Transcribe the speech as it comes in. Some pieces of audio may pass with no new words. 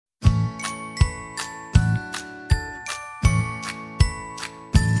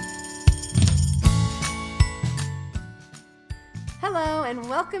and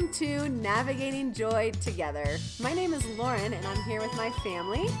welcome to Navigating Joy Together. My name is Lauren, and I'm here with my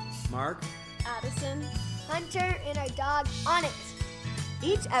family. Mark, Addison, Hunter, and our dog, Onyx.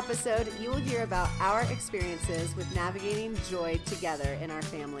 Each episode, you will hear about our experiences with navigating joy together in our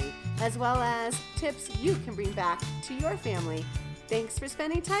family, as well as tips you can bring back to your family. Thanks for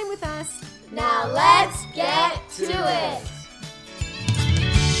spending time with us. Now let's get to it.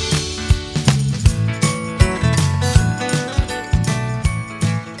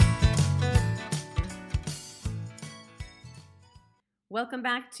 Welcome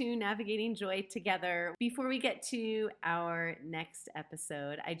back to Navigating Joy Together. Before we get to our next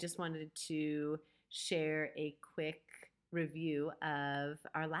episode, I just wanted to share a quick review of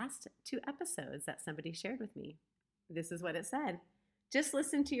our last 2 episodes that somebody shared with me. This is what it said. Just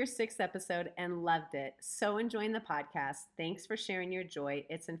listened to your 6th episode and loved it. So enjoying the podcast. Thanks for sharing your joy.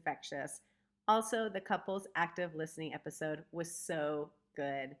 It's infectious. Also, the couples active listening episode was so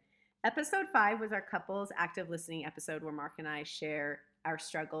good. Episode 5 was our couples active listening episode where Mark and I share our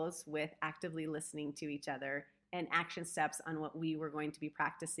struggles with actively listening to each other and action steps on what we were going to be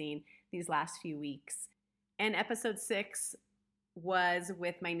practicing these last few weeks. And episode 6 was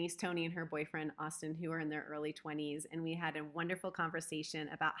with my niece Tony and her boyfriend Austin, who are in their early 20s, and we had a wonderful conversation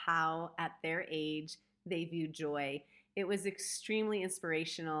about how at their age they view joy. It was extremely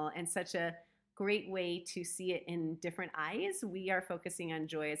inspirational and such a great way to see it in different eyes. We are focusing on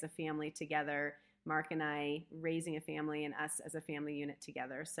joy as a family together, Mark and I raising a family and us as a family unit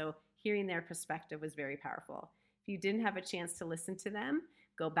together. So hearing their perspective was very powerful. If you didn't have a chance to listen to them,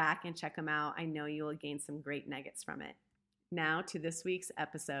 go back and check them out. I know you will gain some great nuggets from it. Now to this week's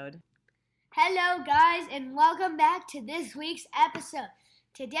episode. Hello, guys, and welcome back to this week's episode.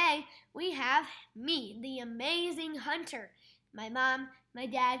 Today, we have me, the amazing Hunter, my mom, my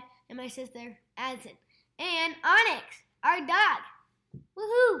dad, and my sister, Addison, and Onyx, our dog.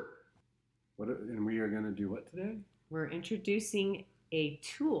 Woohoo! and we are going to do what today? We're introducing a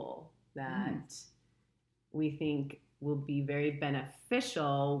tool that we think will be very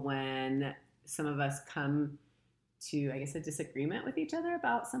beneficial when some of us come to, I guess, a disagreement with each other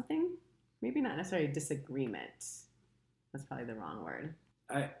about something. Maybe not necessarily a disagreement. That's probably the wrong word.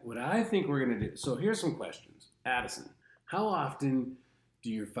 What I think we're going to do, so here's some questions. Addison, how often do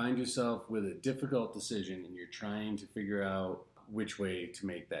you find yourself with a difficult decision and you're trying to figure out which way to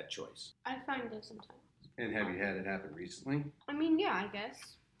make that choice? I find it sometimes. And have you had it happen recently? I mean, yeah, I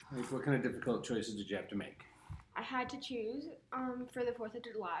guess. Like, what kind of difficult choices did you have to make? I had to choose for the 4th of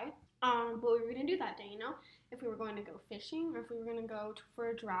July what we were going to do that day, you know? If we were going to go fishing or if we were going to go for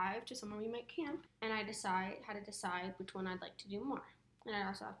a drive to somewhere we might camp. And I had to decide which one I'd like to do more. And I'd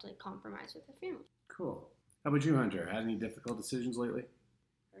also have to compromise with the family. Cool. How about you, Hunter? Had any difficult decisions lately?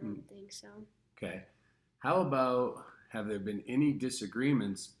 I don't think so. Okay. How about, have there been any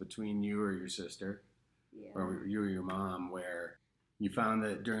disagreements between you or your sister, or you or your mom, where you found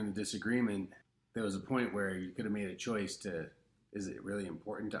that during the disagreement, there was a point where you could have made a choice to, is it really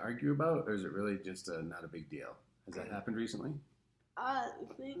important to argue about, or is it really just not a big deal? Has that happened recently? I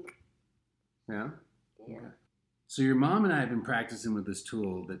think. Yeah? Yeah. Okay. So your mom and I have been practicing with this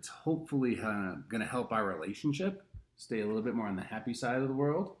tool that's hopefully going to help our relationship stay a little bit more on the happy side of the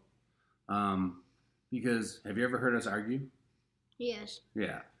world. Because have you ever heard us argue? Yes.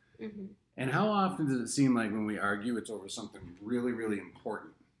 Yeah. Mm-hmm. And how often does it seem like when we argue, it's over something really, really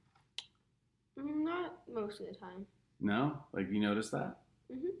important? Not most of the time. No? Like, you notice that?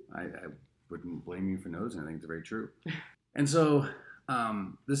 Mm-hmm. I wouldn't blame you for noticing. I think it's very true. And so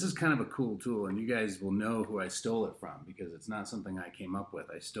this is kind of a cool tool, and you guys will know who I stole it from because it's not something I came up with.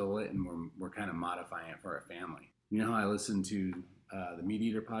 I stole it, and we're kind of modifying it for our family. You know how I listen to the Meat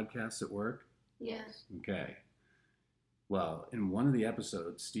Eater podcast at work? Yes. Okay. Well, in one of the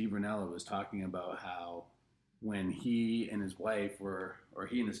episodes, Steve Ranella was talking about how when he and his wife or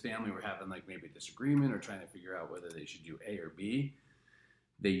he and his family were having maybe a disagreement or trying to figure out whether they should do A or B,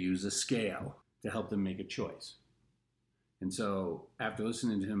 they use a scale to help them make a choice. And so after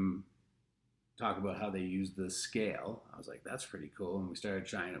listening to him talk about how they use the scale, I was like, that's pretty cool. And we started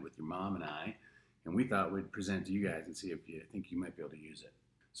trying it with your mom and I, and we thought we'd present to you guys and see if you think you might be able to use it.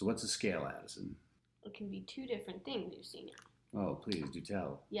 So what's a scale, Addison? It can be 2 different things you've seen now. Oh, please do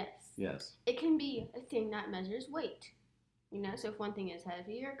tell. Yes. Yes. It can be a thing that measures weight. You know, so if one thing is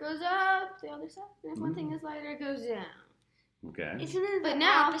heavier, it goes up the other side. And if one thing is lighter, it goes down. Okay. Isn't it But the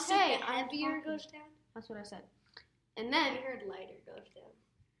now, opposite? hey, The heavier goes down? That's what I said. And then, I heard lighter goes down.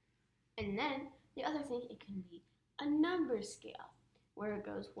 and then the other thing, it can be a number scale where it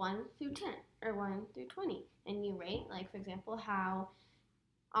goes 1 through 10 or 1 through 20. And you rate, for example, how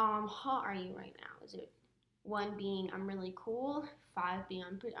hot are you right now? Is it 1 being I'm really cool, 5 being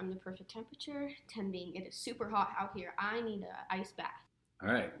I'm the perfect temperature, 10 being it is super hot out here. I need an ice bath.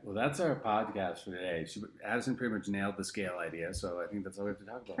 All right. Well, that's our podcast for today. Addison pretty much nailed the scale idea, so I think that's all we have to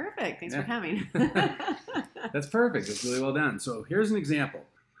talk about. Perfect. Thanks Yeah. for coming. That's perfect. That's really well done. So here's an example.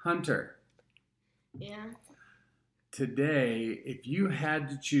 Hunter, Yeah. today, if you had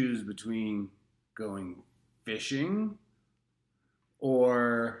to choose between going fishing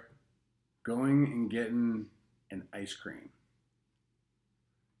or going and getting an ice cream,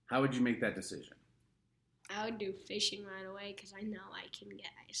 how would you make that decision? I would do fishing right away because I know I can get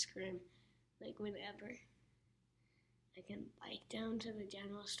ice cream like whenever. I can bike down to the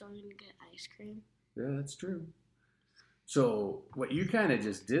general store and get ice cream. Yeah, that's true. So what you kind of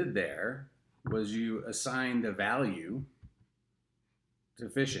just did there was you assigned a value to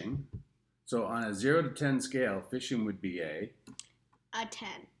fishing. So on a 0 to 10 scale, fishing would be a 10.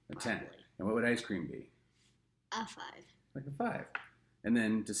 A 10. probably. And what would ice cream be? A 5. Like a 5. And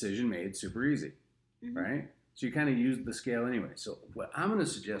then decision made, super easy, Mhm. right? So you kind of used the scale anyway. So what I'm going to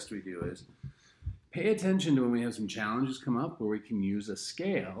suggest we do is pay attention to when we have some challenges come up where we can use a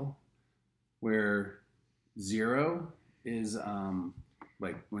scale where 0 is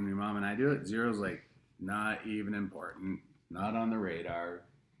like when your mom and I do it, 0 is like not even important, not on the radar,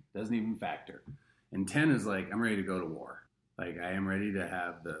 doesn't even factor. And 10 is like, I'm ready to go to war. Like I am ready to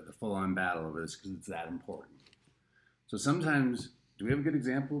have the full-on battle over this because it's that important. So sometimes, do we have a good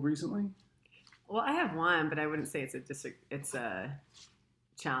example recently? Well, I have one, but I wouldn't say it's a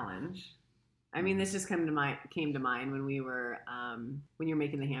challenge. I mean, this just came to mind when we were when you were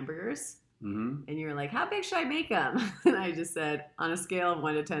making the hamburgers, Mm-hmm. and you were like, "How big should I make them?" And I just said, on a scale of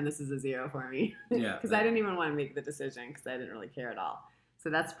 1 to 10, this is a 0 for me, Yeah. because I didn't even want to make the decision because I didn't really care at all. So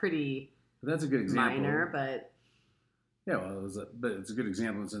that's pretty That's a good example. minor, but Yeah, well, but it's a good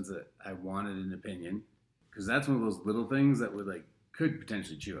example in the sense that I wanted an opinion because that's one of those little things that could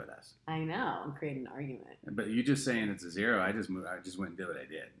potentially chew at us. I know, and create an argument, But you just saying it's a 0, I just went and did what I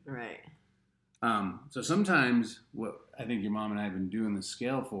did. right? So sometimes what I think your mom and I have been doing the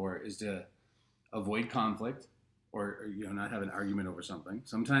scale for is to avoid conflict or not have an argument over something.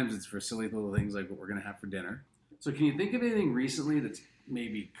 Sometimes it's for silly little things like what we're going to have for dinner. So can you think of anything recently that's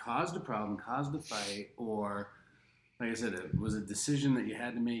maybe caused a problem, caused a fight, or like I said, it was a decision that you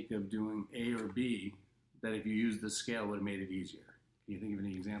had to make of doing A or B that if you used the scale would have made it easier? Can you think of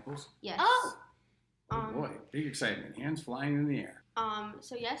any examples? Yes. Oh! Oh boy, big excitement. Hands flying in the air.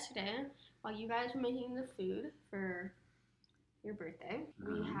 So yesterday, while you guys were making the food for your birthday,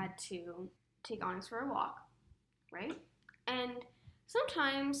 we had to take Onyx for a walk, right? And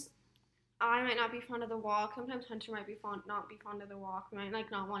sometimes I might not be fond of the walk. Sometimes Hunter might not be fond of the walk. We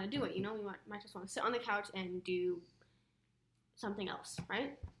might not want to do it. We might just want to sit on the couch and do something else,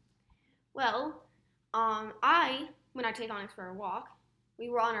 right? Well, when I take Onyx for a walk, we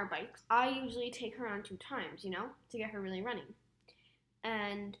were on our bikes. I usually take her on 2 times, to get her really running.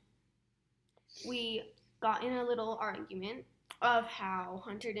 And we got in a little argument of how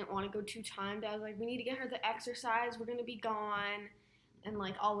Hunter didn't want to go 2 times. I was like, we need to get her the exercise. We're going to be gone. And,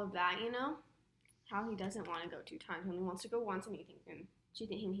 like, all of that, How he doesn't want to go 2 times. He only wants to go once, and he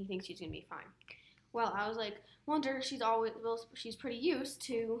thinks she's going to be fine. Well, I was like, wonder, she's pretty used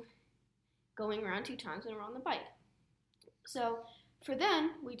to going around 2 times when we're on the bike. So, for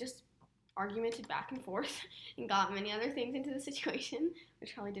then, we just argumented back and forth and got many other things into the situation,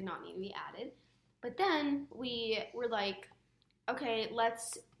 which probably did not need to be added. But then we were like, okay,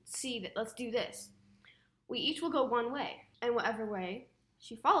 let's do this. We each will go one way, and whatever way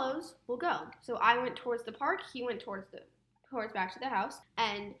she follows, we'll go. So I went towards the park, he went towards back to the house,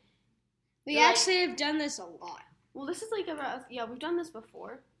 and We actually have done this a lot. well, this is like we've done this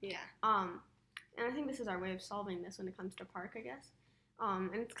before. Yeah. And I think this is our way of solving this when it comes to park, I guess. And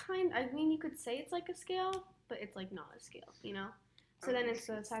it's you could say it's like a scale, but it's like not a scale, So then it's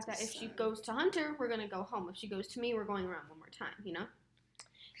the fact that if she goes to Hunter, we're going to go home. If she goes to me, we're going around one more time,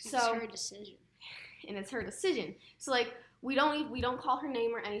 It's her decision. And it's her decision. So, like, we don't call her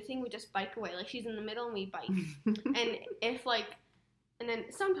name or anything. We just bike away. Like, she's in the middle and we bike. And if, like, and then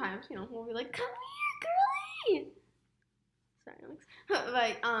sometimes, we'll be like, come here, girlie! Sorry, Alex.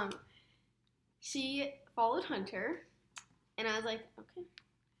 But, she followed Hunter, and I was like, okay,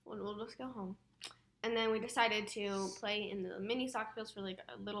 we'll just go home. And then we decided to play in the mini soccer fields for like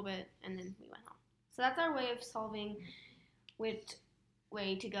a little bit, and then we went home. So that's our way of solving which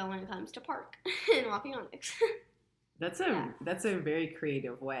way to go when it comes to park and walking Onyx. That's a very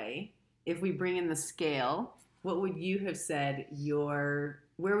creative way. If we bring in the scale, what would you have said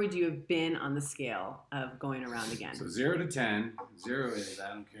where would you have been on the scale of going around again? So 0 to 10. 0 is I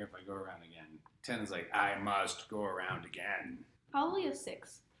don't care if I go around again. 10 is like, I must go around again. Probably a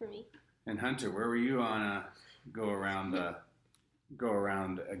 6 for me. And Hunter, where were you on a go around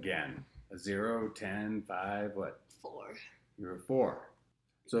again? A 0, 10, 5, what? 4. You were 4.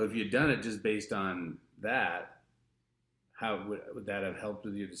 So if you'd done it just based on that, how would that have helped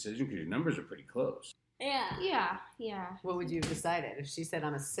with your decision? Because your numbers are pretty close. Yeah. Yeah. What would you have decided? If she said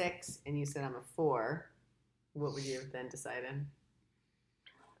I'm a 6 and you said I'm a 4, what would you have then decided?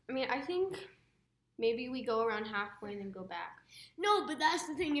 I mean, I think maybe we go around halfway and then go back. No, but that's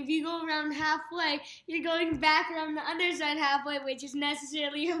the thing. If you go around halfway, you're going back around the other side halfway, which is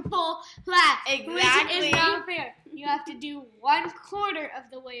necessarily a full flat. Which Exactly. is not fair. You have to do 1/4 of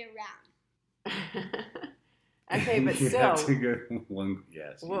the way around. Okay, but You still, have to go one.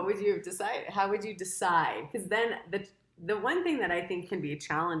 Yes. what would you have decided? How would you decide? Because then the one thing that I think can be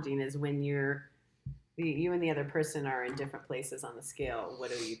challenging is when you and the other person are in different places on the scale. What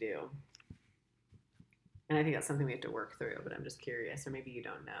do you do? And I think that's something we have to work through. But I'm just curious, or maybe you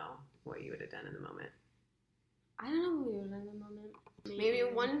don't know what you would have done in the moment. I don't know what we would in the moment. Maybe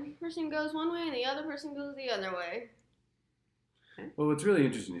one person goes one way and the other person goes the other way. Well, what's really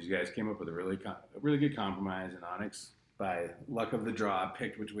interesting is you guys came up with a really good compromise, and Onyx, by luck of the draw,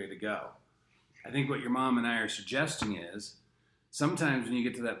 picked which way to go. I think what your mom and I are suggesting is sometimes when you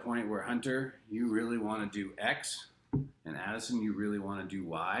get to that point where Hunter, you really want to do X, and Addison, you really want to do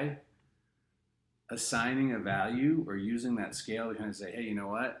Y, assigning a value or using that scale to kind of say, hey, you know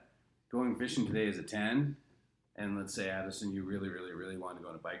what? Going fishing today is a 10, and let's say, Addison, you really, really, really want to go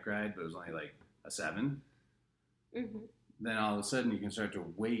on a bike ride, but it was only like a 7. Mm-hmm. Then all of a sudden you can start to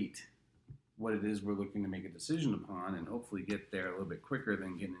weight what it is we're looking to make a decision upon and hopefully get there a little bit quicker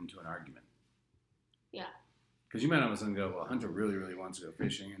than getting into an argument. Yeah. Because you might all of a sudden go, well, Hunter really, really wants to go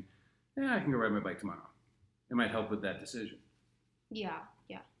fishing, and yeah, I can go ride my bike tomorrow. It might help with that decision. Yeah.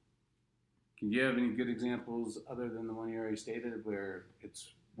 Can you have any good examples other than the one you already stated where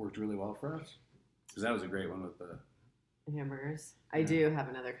it's worked really well for us? Because that was a great one with the... Hamburgers. I do have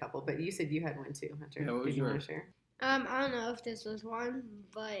another couple, but you said you had one too, Hunter. Yeah, what was Did you want yours? to share? I don't know if this was one,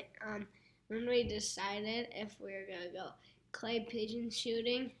 but when we decided if we were gonna go clay pigeon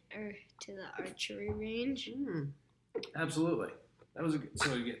shooting or to the archery range. Absolutely. That was a good...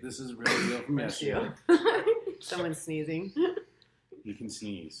 So this is really real from Bless yesterday. you. Someone's sneezing. You can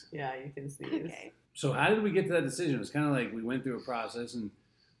sneeze. Yeah, you can sneeze. Okay. So how did we get to that decision? It was kind of like we went through a process, and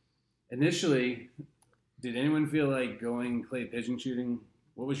initially, did anyone feel like going clay pigeon shooting?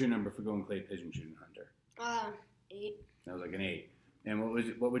 What was your number for going clay pigeon shooting, Hunter? 8. That was like an 8. And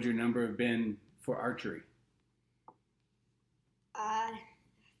what would your number have been for archery?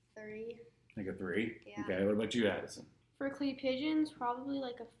 3. Like a 3? Yeah. Okay, what about you, Addison? For clay pigeons, probably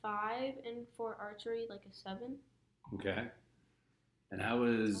like a 5, and for archery, like a 7. Okay. And I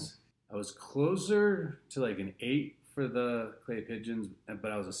was closer to like an 8 for the clay pigeons,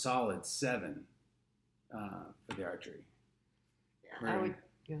 but I was a solid 7 for the archery. Where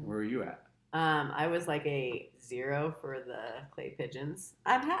were you at? I was like a 0 for the clay pigeons.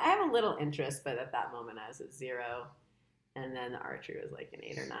 I have a little interest, but at that moment I was at 0. And then the archery was like an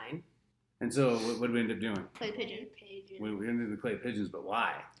 8 or 9. And so what did we end up doing? Clay pigeon. We ended the clay pigeons, but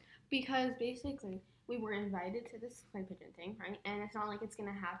why? Because basically, we were invited to this clay pigeon thing, right? And it's not like it's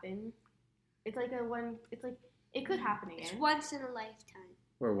gonna happen. It's like it could happen again. It's once in a lifetime.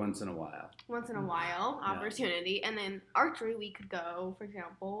 Or once in a while. Once in a while opportunity. And then archery, we could go, for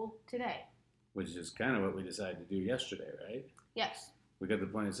example, today. Which is kind of what we decided to do yesterday, right? Yes. We got to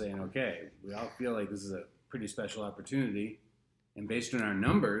the point of saying, okay, we all feel like this is a pretty special opportunity. And based on our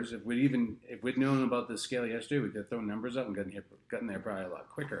numbers, if we'd known about this scale yesterday, we could have thrown numbers up and gotten there probably a lot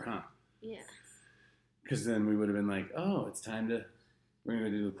quicker, huh? Yeah. Because then we would have been like, oh, we're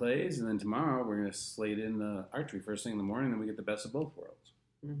going to do the clays, and then tomorrow we're going to slate in the archery first thing in the morning, and then we get the best of both worlds.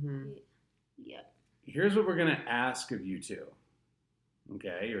 Mm-hmm. Yep. Here's what we're going to ask of you two.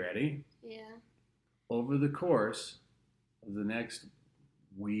 Okay, you ready? Yeah. Over the course of the next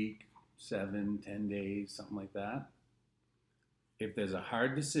week, 7, 10 days, something like that, if there's a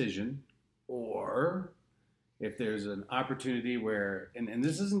hard decision or if there's an opportunity where, and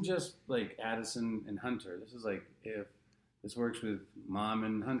this isn't just like Addison and Hunter, this is like if this works with mom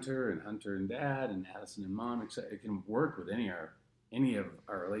and Hunter and dad and Addison and mom, etc. It can work with any of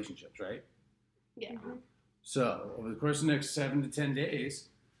our relationships, right? Yeah. Mm-hmm. So over the course of the next 7 to 10 days,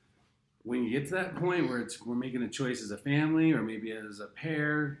 when you get to that point where we're making a choice as a family or maybe as a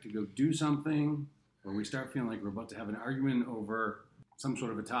pair to go do something, or we start feeling like we're about to have an argument over some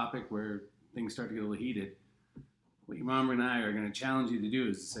sort of a topic where things start to get a little heated, what your mom and I are going to challenge you to do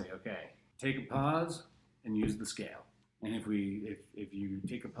is to say, okay, take a pause and use the scale. And if you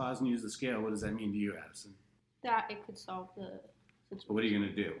take a pause and use the scale, what does that mean to you, Addison? That it could solve the situation. So what are you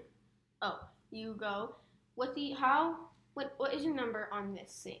going to do? Oh, you go. What is your number on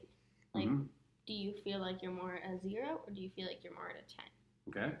this thing? Like, do you feel like you're more at a 0 or do you feel like you're more at a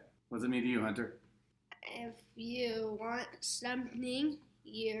 10? Okay. What does it mean to you, Hunter? If you want something,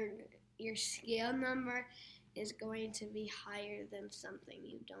 your scale number is going to be higher than something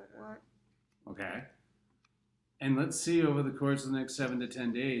you don't want. Okay. And let's see over the course of the next 7 to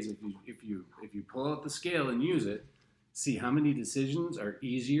 10 days, if you pull out the scale and use it, see how many decisions are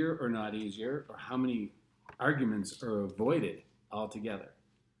easier or not easier, or how many arguments are avoided altogether.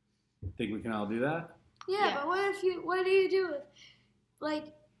 Think we can all do that? Yeah. But what do you do with,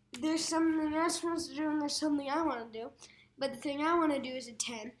 like, there's something I'm supposed to do and there's something I want to do, but the thing I want to do is a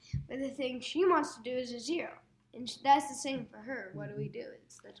 10, but the thing she wants to do is a 0. And that's the same for her. What do we do?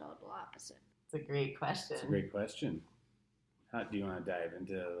 It's the total opposite. It's a great question. It's a great question. How do you want to dive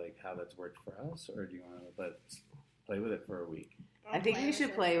into like how that's worked for us, or do you want to let's play with it for a week? I think we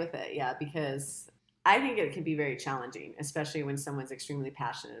should play with it, yeah, because I think it can be very challenging, especially when someone's extremely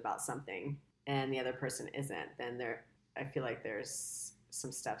passionate about something and the other person isn't. Then I feel like there's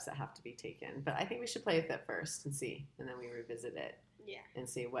some steps that have to be taken. But I think we should play with it first and see, and then we revisit it and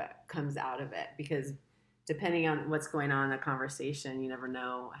see what comes out of it. Because depending on what's going on in the conversation, you never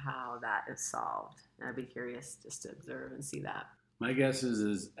know how that is solved. And I'd be curious just to observe and see that. My guess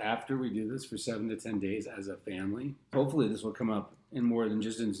is after we do this for 7 to 10 days as a family, hopefully this will come up in more than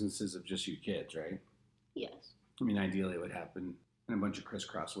just instances of just you kids, right? Yes. I mean, ideally it would happen in a bunch of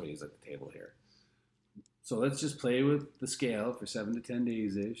crisscross ways at the table here. So let's just play with the scale for 7 to 10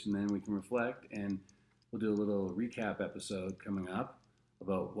 days-ish, and then we can reflect, and we'll do a little recap episode coming up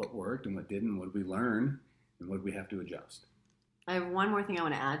about what worked and what didn't, what did we learn, and what did we have to adjust. I have one more thing I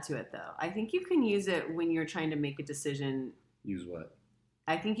want to add to it, though. I think you can use it when you're trying to make a decision. Use what?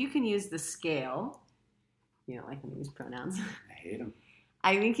 I think you can use the scale. You don't like when I use pronouns. I hate them.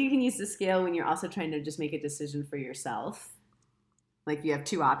 I think you can use the scale when you're also trying to just make a decision for yourself. Like you have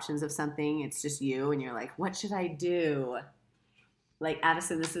 2 options of something. It's just you, and you're like, what should I do? Like,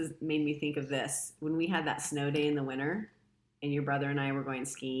 Addison, this has made me think of this. When we had that snow day in the winter, and your brother and I were going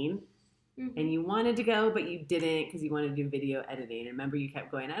skiing, and you wanted to go, but you didn't because you wanted to do video editing. And remember, you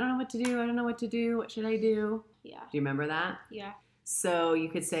kept going, I don't know what to do. I don't know what to do. What should I do? Yeah. Do you remember that? Yeah. So you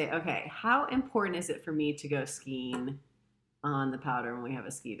could say, okay, how important is it for me to go skiing on the Powder when we have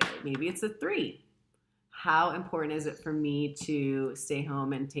a ski day? Maybe it's a 3. How important is it for me to stay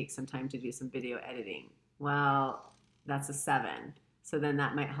home and take some time to do some video editing? Well, that's a 7. So then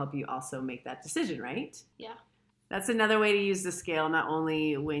that might help you also make that decision, right? Yeah. That's another way to use the scale, not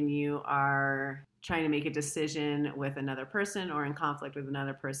only when you are trying to make a decision with another person or in conflict with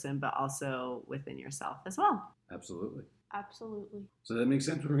another person, but also within yourself as well. Absolutely. Absolutely. So that makes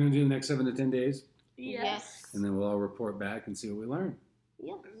sense what we're going to do the next 7 to 10 days? Yes. And then we'll all report back and see what we learn.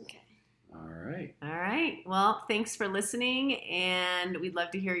 Yeah. Okay. All right. All right. Well, thanks for listening, and we'd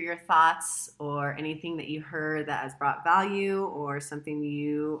love to hear your thoughts or anything that you heard that has brought value or something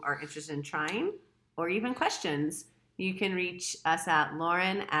you are interested in trying, or even questions. You can reach us at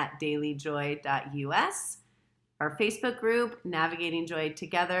lauren@dailyjoy.us, our Facebook group, Navigating Joy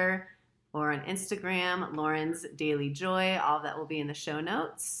Together, or on Instagram, Lauren's Daily Joy. All of that will be in the show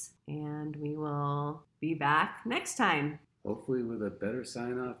notes, and we will be back next time. Hopefully with a better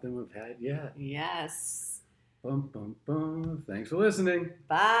sign-off than we've had yet. Yes. Bum, bum, bum. Thanks for listening.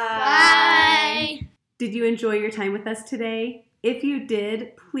 Bye. Did you enjoy your time with us today? If you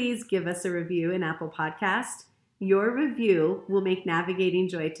did, please give us a review in Apple Podcast. Your review will make Navigating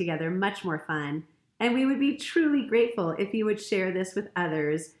Joy Together much more fun, and we would be truly grateful if you would share this with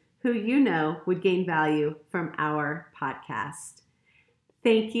others who you know would gain value from our podcast.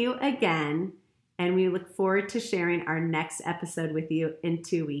 Thank you again, and we look forward to sharing our next episode with you in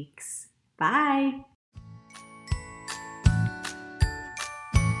 2 weeks. Bye.